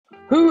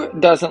Who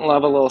doesn't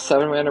love a little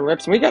 7 random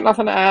rips? And we got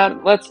nothing to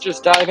add. Let's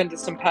just dive into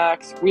some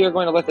packs. We are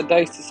going to let the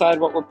dice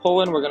decide what we're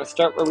pulling. We're going to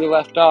start where we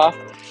left off.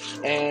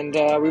 And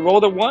we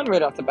rolled a 1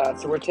 right off the bat.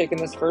 So we're taking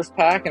this first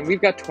pack. And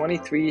we've got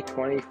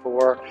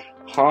 23-24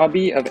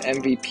 Hobby of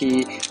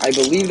MVP. I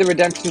believe the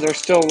redemptions are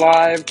still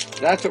live.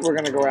 That's what we're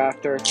going to go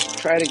after.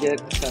 Try to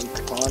get some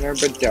Connor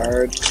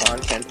Bedard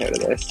content out of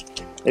this.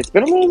 It's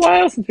been a little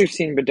while since we've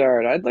seen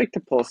Bedard. I'd like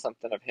to pull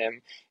something of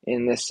him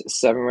in this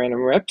 7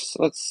 random rips.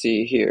 Let's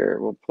see here.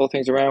 We'll pull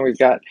things around. We've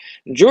got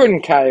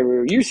Jordan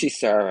Kyrou, UC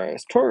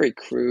Saros, Torrey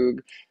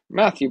Krug,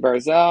 Matthew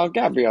Barzal,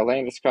 Gabriel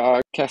Landeskog,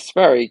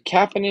 Kasperi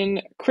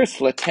Kapanen, Chris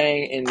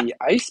Letang in the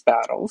ice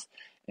battles.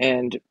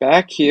 And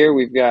back here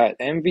we've got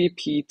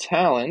MVP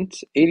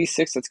talent,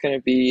 86. That's going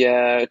to be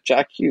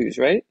Jack Hughes,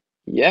 right?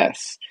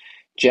 Yes,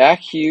 Jack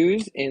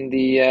Hughes in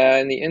the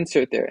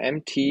insert there,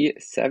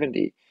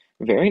 MT70.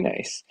 Very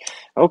nice.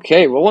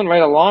 Okay, rolling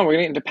right along. We're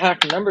getting into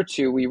pack number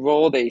 2. We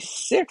rolled a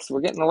 6. We're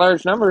getting the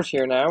large numbers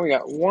here now. We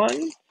got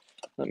 1.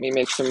 Let me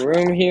make some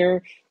room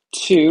here.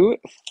 2,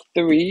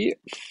 3,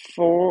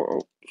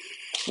 4,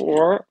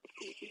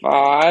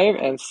 5,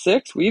 and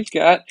 6. We've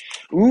got,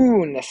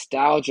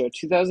 nostalgia.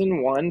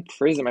 2001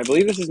 Prism. I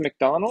believe this is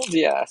McDonald's.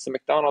 Yeah, so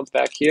McDonald's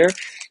back here.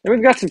 And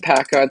we've got some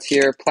pack odds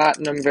here.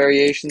 Platinum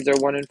variations are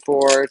 1 in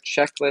 4.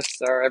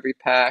 Checklists are every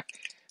pack.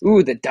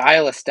 The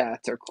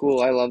dial-a-stats are cool.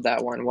 I love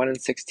that one. 1 in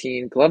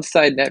 16. Glove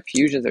side net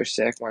fusions are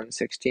sick. 1 in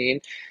 16.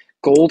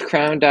 Gold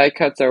crown die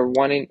cuts are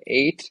 1 in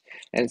 8.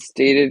 And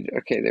stated,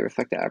 okay, they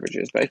reflect the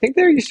averages. But I think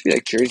there used to be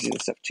like jerseys and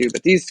stuff too.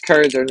 But these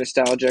cards are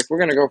nostalgic. We're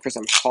going to go for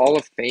some Hall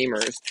of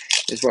Famers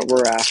is what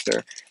we're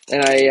after.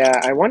 And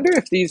I wonder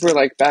if these were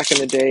like back in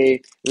the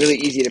day really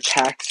easy to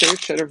pack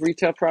search out of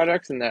retail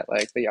products, and that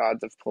like the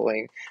odds of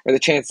pulling or the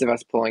chance of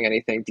us pulling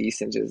anything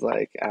decent is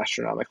like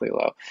astronomically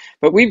low.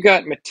 But we've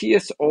got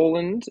Matthias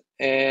Oland,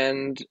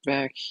 and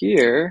back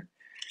here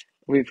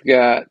we've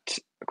got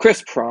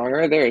Chris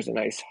Pronger. There's a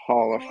nice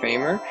Hall of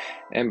Famer.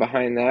 And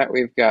behind that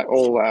we've got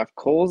Olaf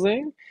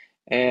Kolzing.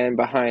 And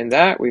behind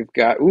that we've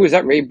got, is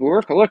that Ray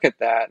Bourque? Look at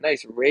that.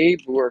 Nice Ray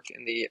Bourque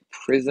in the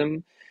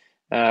Prism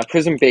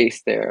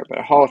base there, but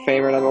a Hall of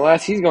Famer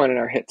nonetheless. He's going in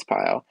our hits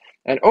pile.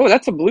 And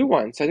that's a blue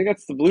one, so I think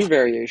that's the blue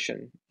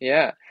variation.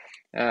 Yeah,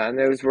 and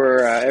those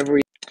were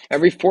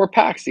every 4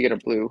 packs you get a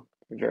blue.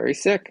 Very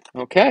sick.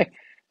 Okay,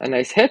 a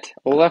nice hit,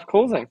 Olaf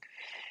Kolzing.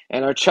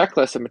 And our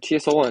checklist of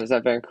Matthias Ohlund, is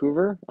that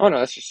Vancouver? Oh no,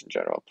 that's just in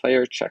general.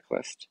 Player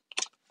checklist.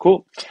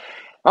 Cool.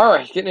 All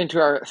right, getting into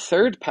our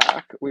third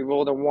pack. We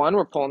rolled a 1.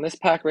 We're pulling this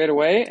pack right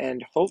away,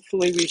 and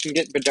hopefully we can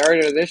get Bedard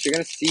out of this. You're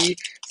going to see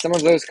some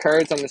of those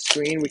cards on the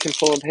screen. We can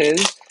pull up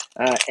his.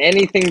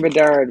 Anything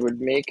Bedard would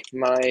make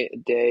my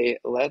day.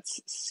 Let's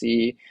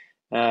see.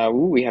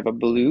 We have a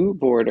blue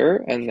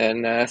border, and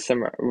then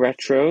some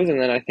retros,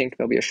 and then I think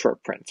there'll be a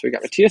short print. So we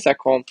got Matthias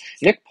Ekholm,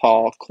 Nick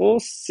Paul, Cole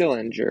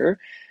Sillinger.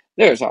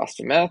 There's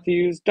Austin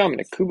Matthews,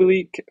 Dominic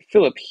Kubalik,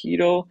 Philip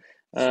Hedel.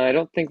 I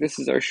don't think this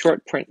is our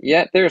short print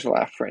yet. There's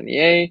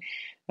Lafreniere.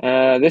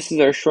 This is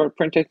our short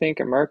print, I think,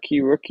 a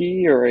marquee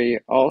rookie or a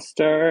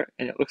all-star,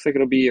 and it looks like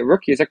it'll be a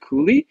rookie. Is that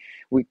Cooley?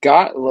 We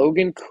got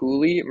Logan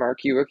Cooley,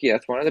 marquee rookie.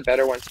 That's one of the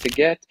better ones to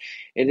get.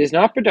 It is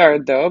not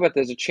Bedard, though, but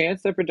there's a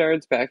chance that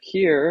Bedard's back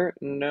here.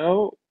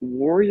 No,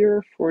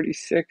 Warrior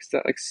 46. Is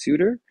that like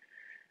Suter?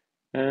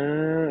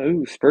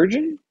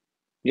 Spurgeon?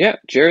 Yeah,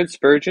 Jared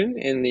Spurgeon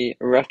in the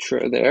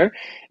retro there.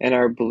 And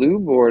our blue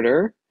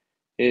border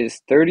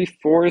is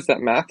 34. Is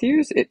that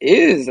Matthews? It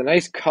is a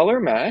nice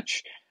color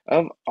match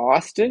of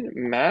Austin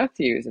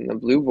Matthews in the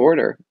blue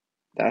border.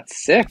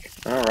 That's sick.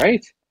 All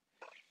right.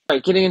 All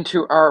right, getting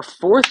into our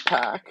fourth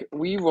pack,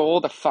 we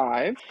rolled a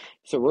 5.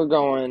 So we're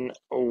going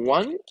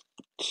 1,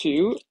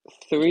 2,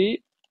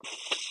 3,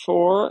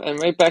 4, and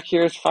right back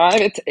here is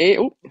 5. It's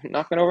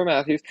knocking over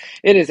Matthews.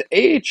 It is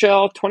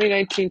AHL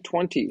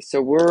 2019-20.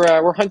 So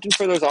we're hunting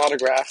for those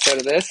autographs out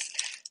of this.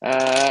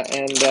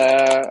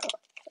 And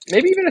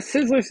maybe even a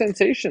Sizzler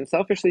sensation.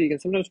 Selfishly, you can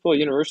sometimes pull a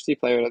university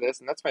player out of this,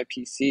 and that's my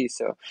PC.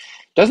 So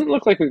doesn't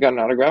look like we've got an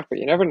autograph, but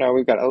you never know.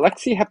 We've got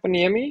Alexei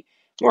Heponiemi,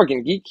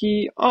 Morgan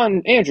Geeky,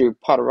 Andrew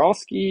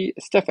Podorowski,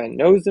 Stefan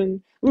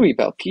Nozen, Louis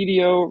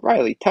Belpedio,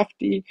 Riley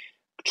Tufte,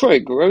 Troy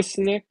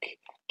Grosnick,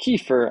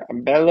 Kiefer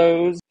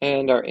Bellows,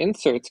 and our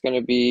insert's going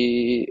to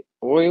be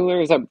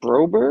Oilers. Is that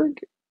Broberg?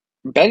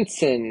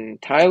 Benson,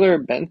 Tyler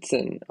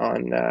Benson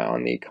on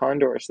the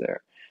Condors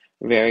there.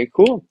 Very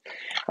cool.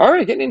 All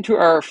right, getting into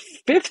our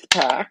fifth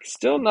pack.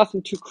 Still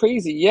nothing too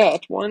crazy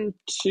yet. 1,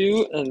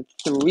 2, and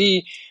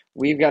 3.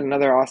 We've got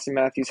another Austin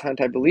Matthews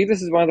hunt. I believe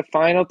this is one of the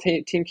final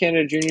Team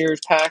Canada Juniors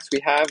packs we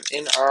have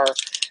in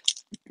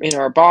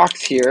our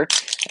box here,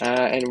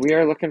 and we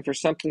are looking for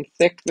something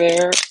thick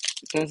there.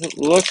 Doesn't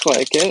look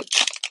like it.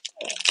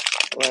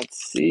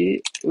 Let's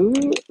see.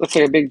 Looks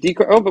like a big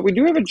decoy. But we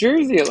do have a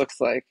jersey, it looks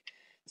like.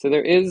 So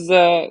there is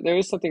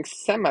something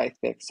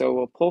semi-thick. So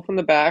we'll pull from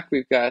the back.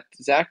 We've got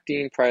Zach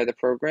Dean prior to the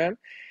program.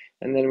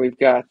 And then we've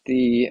got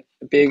the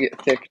big,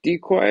 thick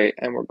decoy.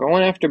 And we're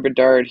going after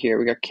Bedard here.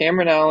 We got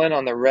Cameron Allen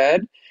on the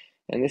red.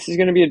 And this is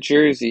going to be a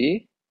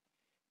jersey.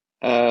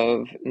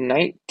 of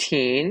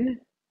 19.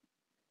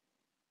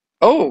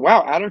 Oh,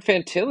 wow, Adam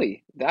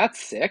Fantilli.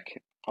 That's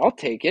sick. I'll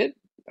take it.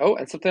 Oh,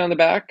 and something on the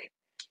back.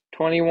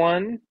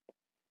 21.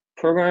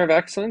 Program of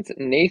Excellence,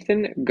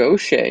 Nathan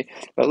Gaucher.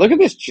 But look at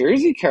this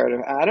jersey card of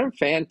Adam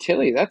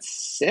Fantilli. That's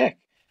sick.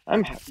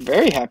 I'm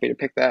very happy to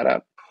pick that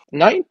up.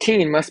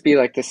 19 must be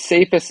like the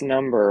safest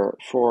number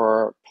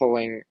for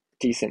pulling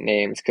decent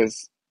names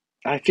because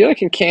I feel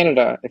like in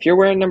Canada, if you're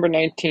wearing number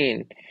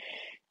 19,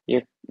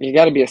 you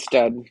got to be a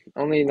stud.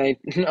 Only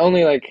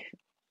like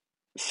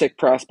sick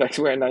prospects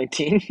wear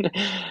 19.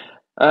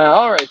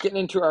 All right, getting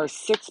into our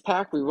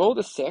 6-pack. We rolled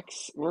a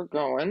 6. We're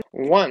going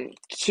 1,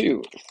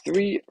 2,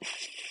 3,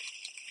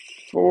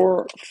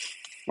 4,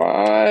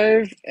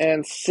 5,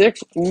 and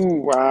 6.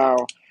 Ooh, wow.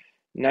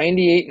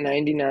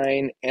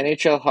 98-99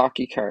 NHL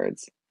hockey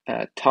cards.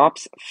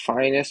 Topps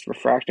Finest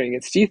Refractor. You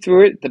can see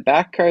through it. The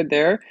back card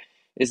there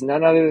is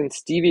none other than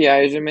Stevie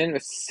Yzerman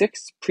with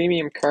 6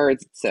 premium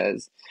cards, it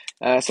says.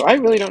 So I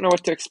really don't know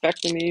what to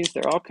expect in these.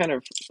 They're all kind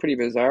of pretty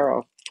bizarre.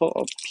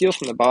 I'll peel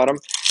from the bottom.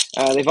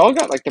 They've all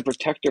got like the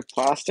protective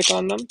plastic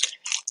on them.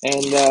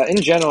 And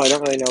in general, I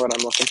don't really know what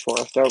I'm looking for.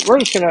 So we're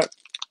just going to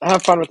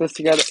have fun with this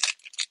together.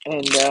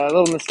 And a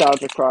little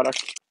nostalgic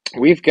product.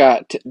 We've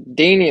got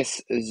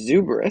Danis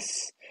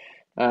Zubris.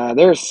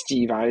 There's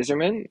Steve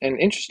Yzerman. And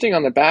interesting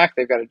on the back,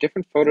 they've got a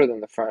different photo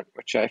than the front,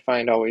 which I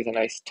find always a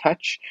nice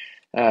touch.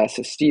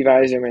 So Steve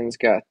Yzerman's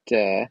got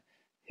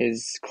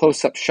his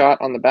close-up shot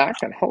on the back,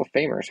 and Hall of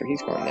Famer, so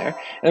he's going there.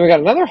 And then we got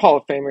another Hall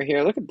of Famer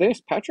here. Look at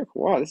this, Patrick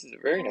Waugh. This is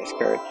a very nice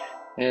card.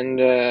 And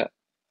am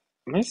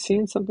I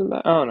seeing something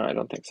back? Oh, no, I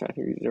don't think so. I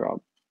think these are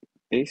all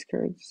base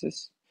cards.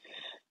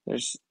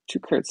 There's 2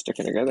 cards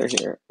sticking together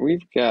here.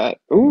 We've got,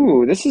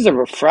 ooh, this is a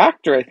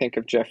refractor, I think,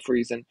 of Jeff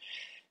Friesen.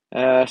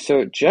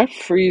 So Jeff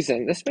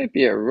Friesen, this might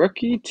be a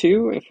rookie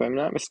too, if I'm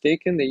not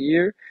mistaken, the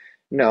year.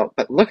 No,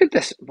 but look at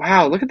this.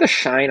 Wow, look at the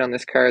shine on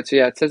this card. So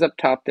yeah, it says up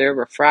top there,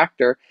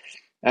 refractor.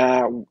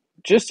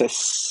 Just a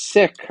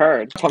sick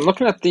card. I'm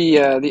looking at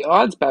the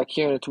odds back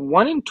here, and it's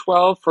 1 in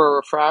 12 for a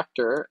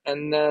refractor,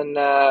 and then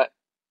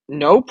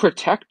no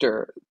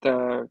protector.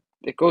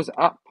 It goes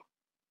up.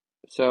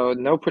 So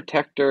no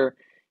protector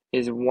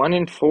is 1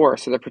 in 4.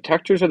 So the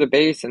protectors are the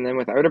base, and then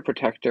without a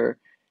protector,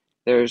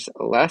 there's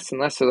less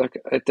and less. So look,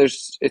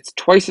 it's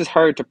twice as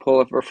hard to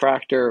pull a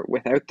refractor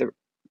without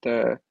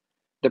the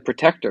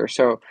protector.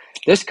 So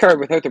this card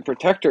without the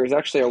protector is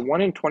actually a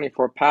 1 in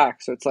 24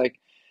 pack. So it's like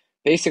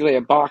basically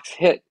a box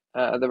hit.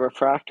 The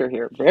refractor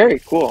here, very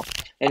cool.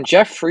 And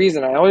Jeff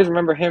Friesen, I always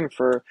remember him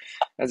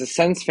as a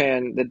Sens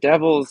fan. The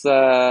Devils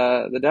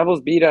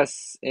beat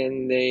us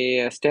in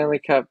the Stanley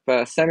Cup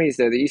semis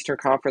there, the Eastern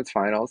Conference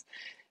Finals,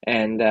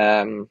 and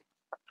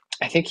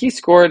I think he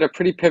scored a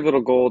pretty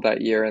pivotal goal that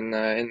year in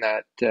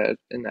that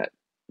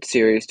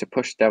series to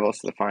push Devils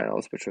to the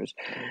finals, which was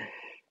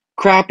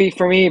crappy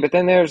for me. But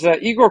then there's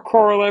Igor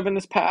Korolev in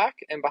this pack,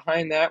 and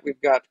behind that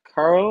we've got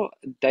Carl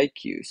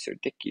Dickius,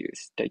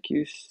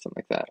 something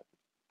like that.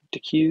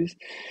 Dickius.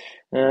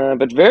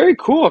 But very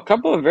cool. A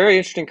couple of very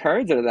interesting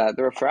cards out of that.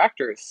 The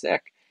refractor is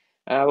sick.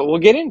 But we'll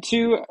get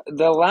into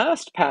the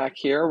last pack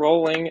here,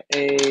 rolling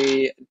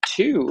a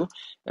 2,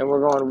 and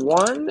we're going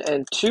 1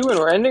 and 2, and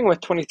we're ending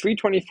with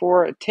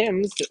 23-24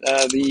 Tim's.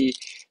 The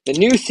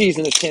new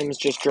season of Tim's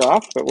just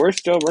dropped, but we're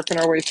still working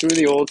our way through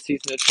the old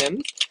season of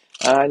Tim's.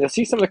 And you'll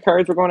see some of the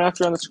cards we're going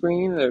after on the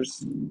screen.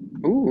 There's,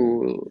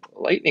 ooh,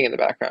 lightning in the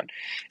background.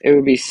 It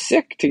would be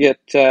sick to get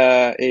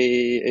what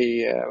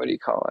do you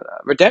call it,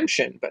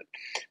 redemption, but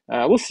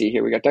we'll see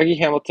here. We got Dougie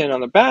Hamilton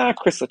on the back,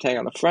 Chris Letang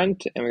on the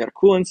front, and we got a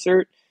cool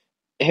insert.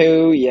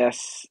 Oh,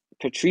 yes,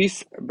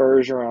 Patrice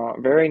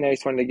Bergeron. Very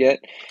nice one to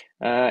get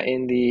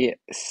in the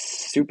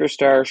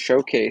Superstar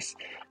Showcase.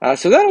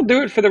 So that'll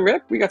do it for the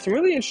RIP. We got some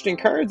really interesting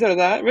cards out of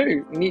that.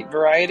 Very neat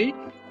variety.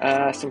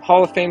 Some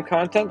Hall of Fame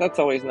content. That's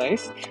always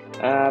nice.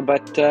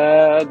 But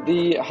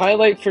the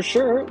highlight for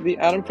sure, the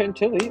Adam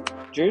Fantilli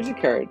jersey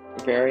card.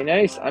 Very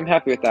nice. I'm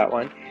happy with that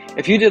one.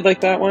 If you did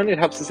like that one, it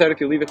helps us out if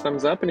you leave a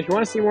thumbs up. And if you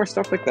want to see more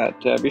stuff like that,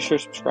 be sure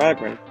to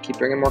subscribe and keep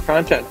bringing more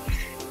content.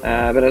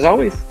 But as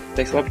always,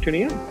 thanks a lot for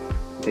tuning in.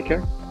 Take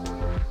care.